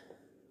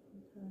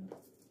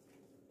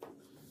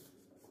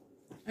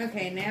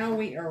 Okay, now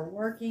we are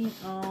working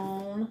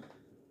on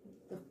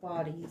the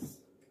bodies.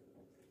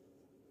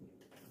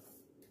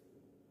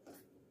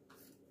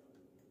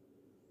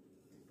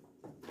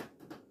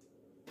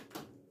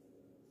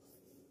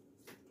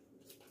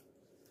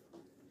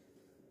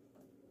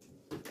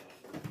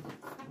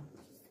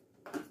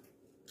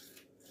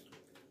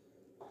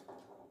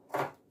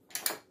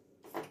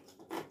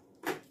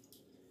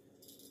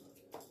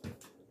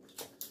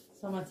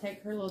 So I'm going to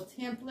take her little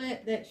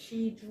template that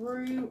she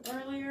drew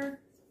earlier.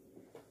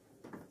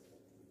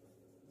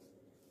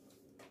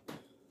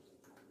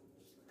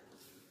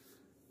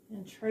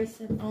 And trace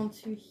it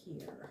onto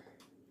here.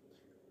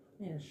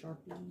 And a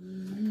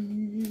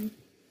Sharpie.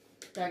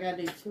 So I got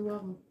to do 2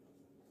 of them.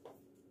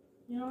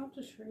 You don't have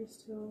to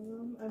trace 2 of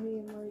them. I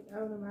mean, like,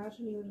 I would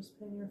imagine you would just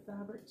pin your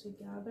fabric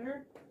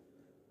together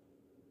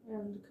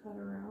and cut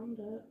around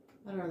it.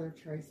 I'd rather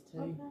trace 2.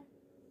 Okay.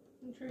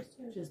 And trace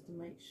 2. Just to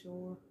make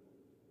sure.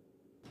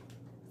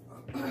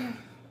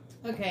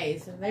 Okay,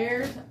 so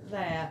there's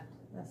that.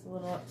 That's a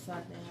little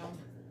upside down.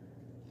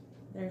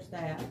 There's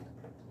that.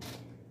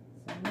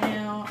 So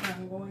now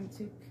I'm going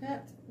to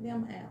cut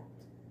them out.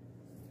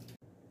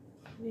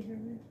 Can you hear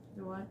me?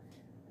 Do what?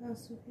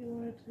 Asked if you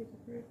wanted to take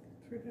a break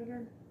for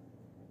dinner.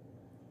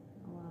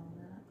 Allow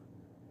that.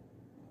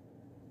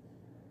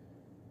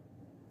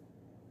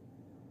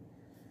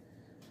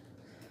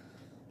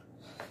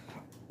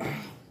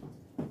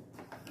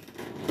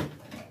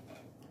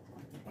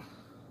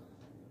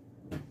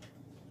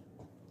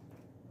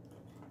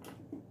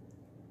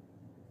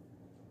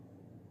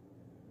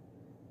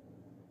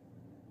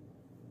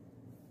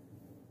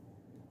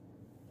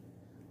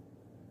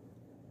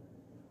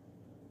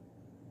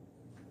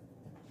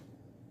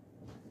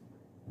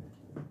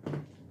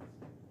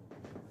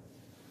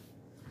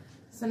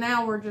 So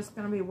now we're just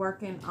going to be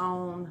working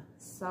on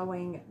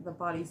sewing the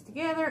bodies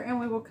together,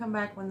 and we will come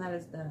back when that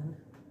is done.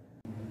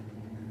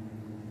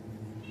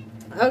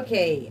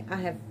 Okay, I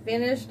have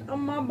finished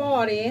on my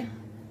body.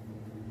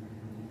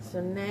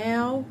 So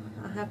now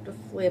I have to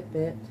flip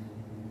it.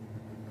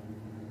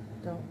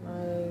 Don't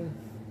know.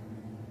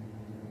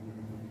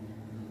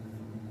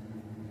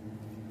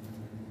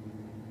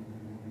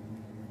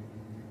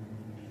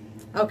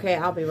 Okay,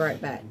 I'll be right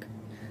back.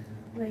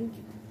 Thank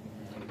you.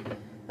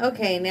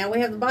 Okay, now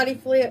we have the body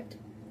flipped,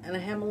 and I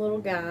have my little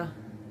guy.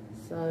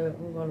 So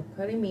I'm going to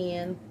put him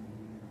in.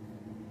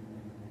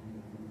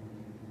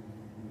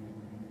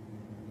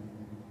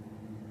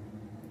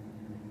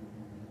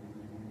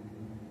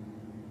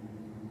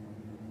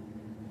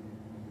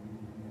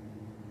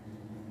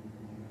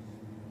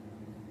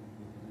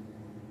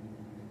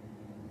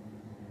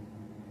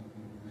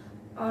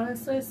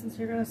 Honestly, since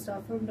you're going to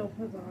stuff them, don't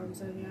put the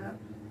arms in yet.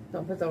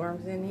 Don't put the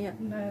arms in yet.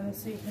 No,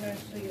 so you can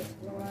actually get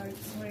to the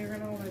legs. What you're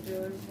going to want to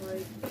do is,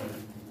 like,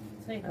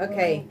 Take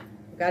Okay,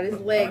 got his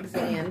legs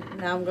in.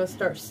 Now I'm going to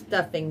start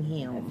stuffing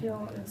him. If you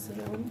want to see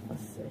them.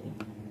 Let's see.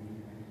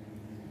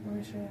 Let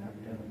me show you how to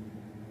do it.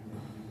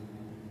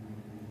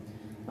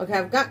 Okay,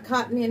 I've got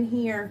cotton in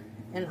here,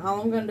 and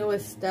all I'm going to do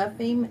is stuff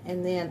him,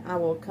 and then I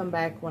will come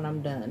back when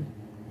I'm done.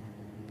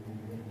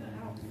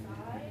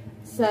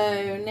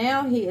 So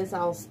now he is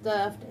all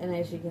stuffed, and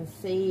as you can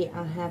see,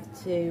 I have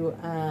to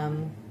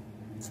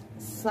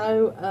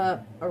sew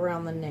up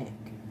around the neck.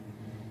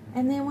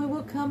 And then we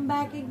will come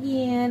back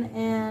again,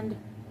 and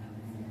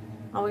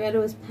all we gotta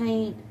do is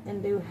paint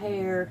and do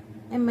hair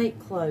and make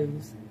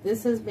clothes.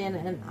 This has been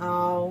an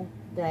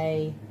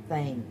all-day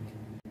thing.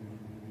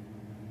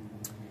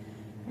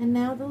 And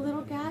now the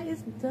little guy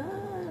is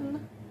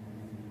done.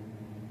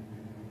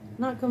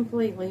 Not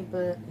completely,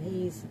 but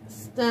he's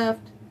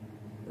stuffed,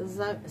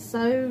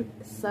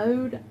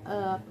 sewed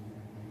up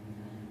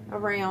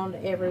around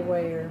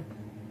everywhere.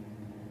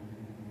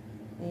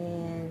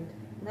 And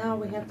now all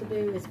we have to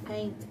do is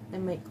paint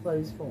and make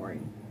clothes for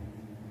him.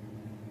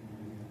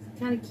 It's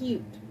kind of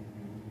cute.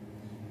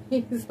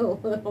 He's a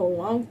little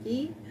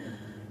wonky,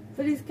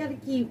 but he's kind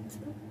of cute.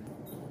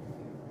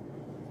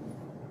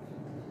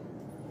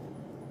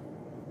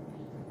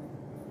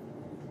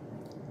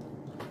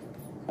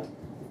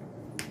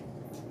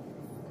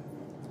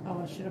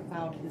 Oh, I should have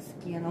filed his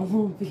skin a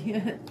little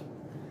bit.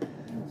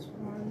 That's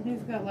fine.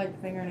 He's got like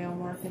fingernail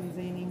markings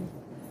in him.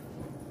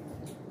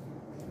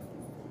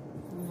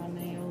 On my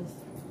nails.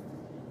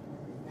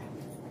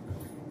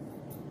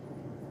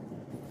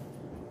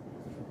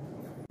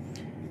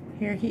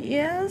 Here he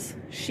is.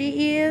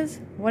 She is.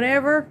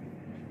 Whatever.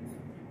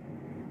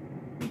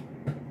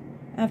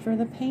 After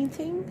the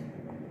painting.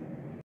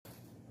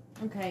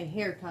 Okay,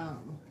 here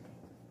come.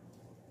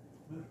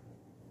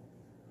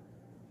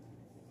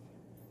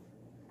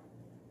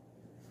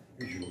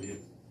 Okay.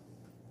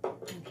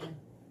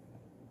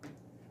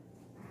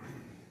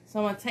 So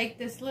I'm going to take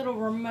this little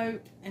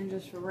remote and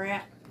just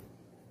wrap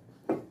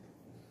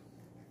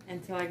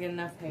until I get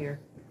enough hair.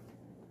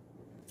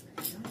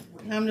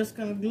 And I'm just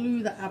going to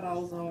glue the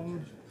eyeballs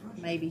on,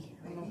 maybe.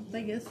 I don't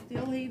think it's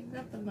still heated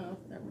up enough.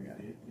 There we go.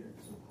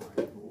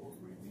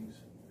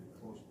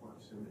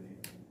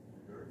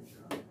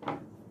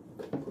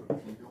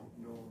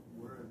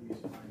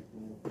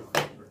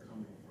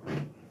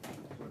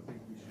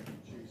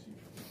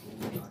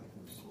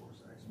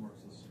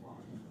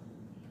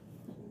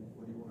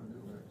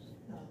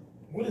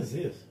 What is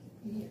this?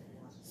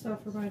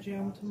 Stuff for my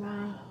jam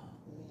tomorrow.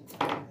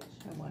 That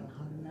wasn't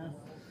hot enough.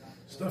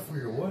 Stuff for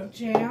your what?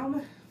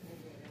 Jam?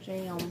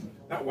 Jam.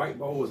 That white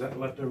bowl, was that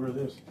leftover of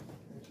this?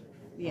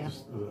 Yeah.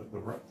 Just the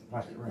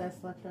plastic wrap.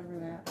 That's left over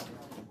that.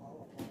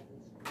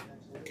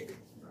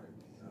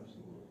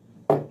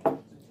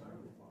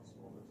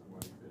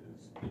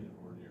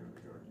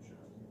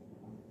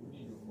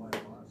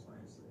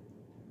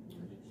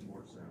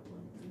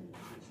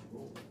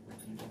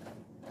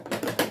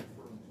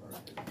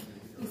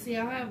 See,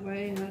 I have my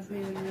hands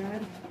painted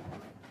red.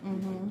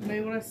 Mm-hmm.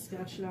 Maybe when I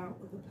sketch it out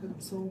with a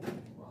pencil.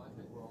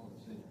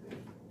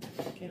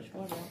 Sketch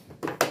what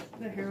up?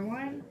 The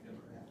hairline.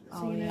 So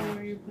Oh, you know yeah.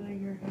 where you're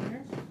putting your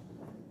hair.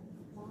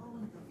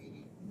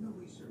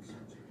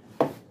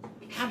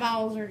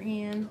 Eyeballs are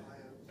in.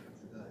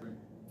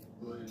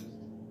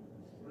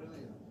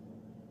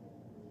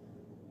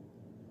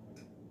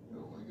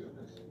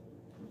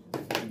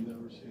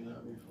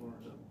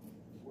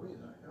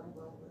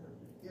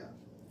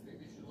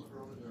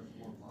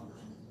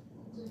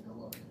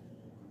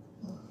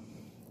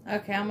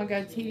 Okay, I'm going to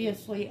go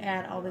tediously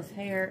add all this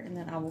hair, and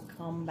then I will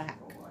come back.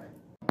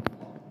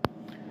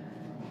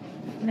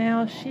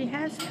 Now, she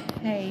has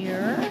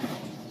hair.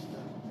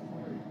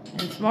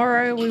 And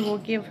tomorrow we will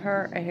give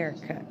her a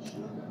haircut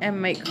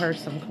and make her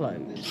some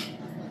clothes.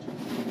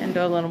 And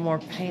do a little more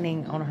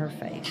painting on her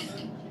face.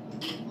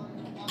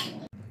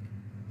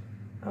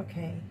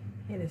 Okay,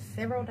 it is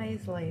several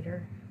days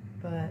later,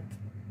 but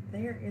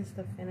there is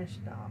the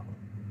finished doll.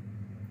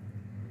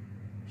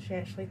 She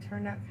actually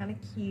turned out kind of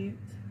cute.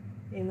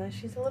 Even though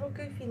she's a little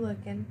goofy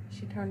looking,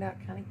 she turned out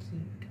kind of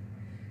cute.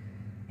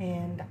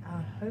 And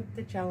I hope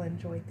that y'all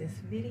enjoyed this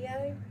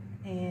video,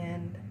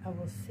 and I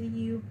will see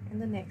you in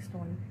the next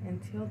one.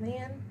 Until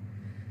then,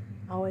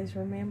 always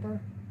remember,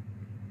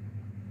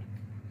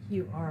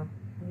 you are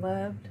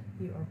loved,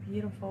 you are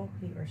beautiful,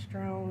 you are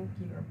strong,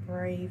 you are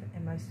brave,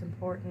 and most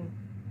important,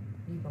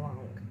 you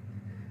belong.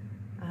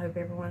 I hope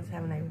everyone's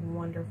having a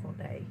wonderful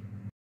day.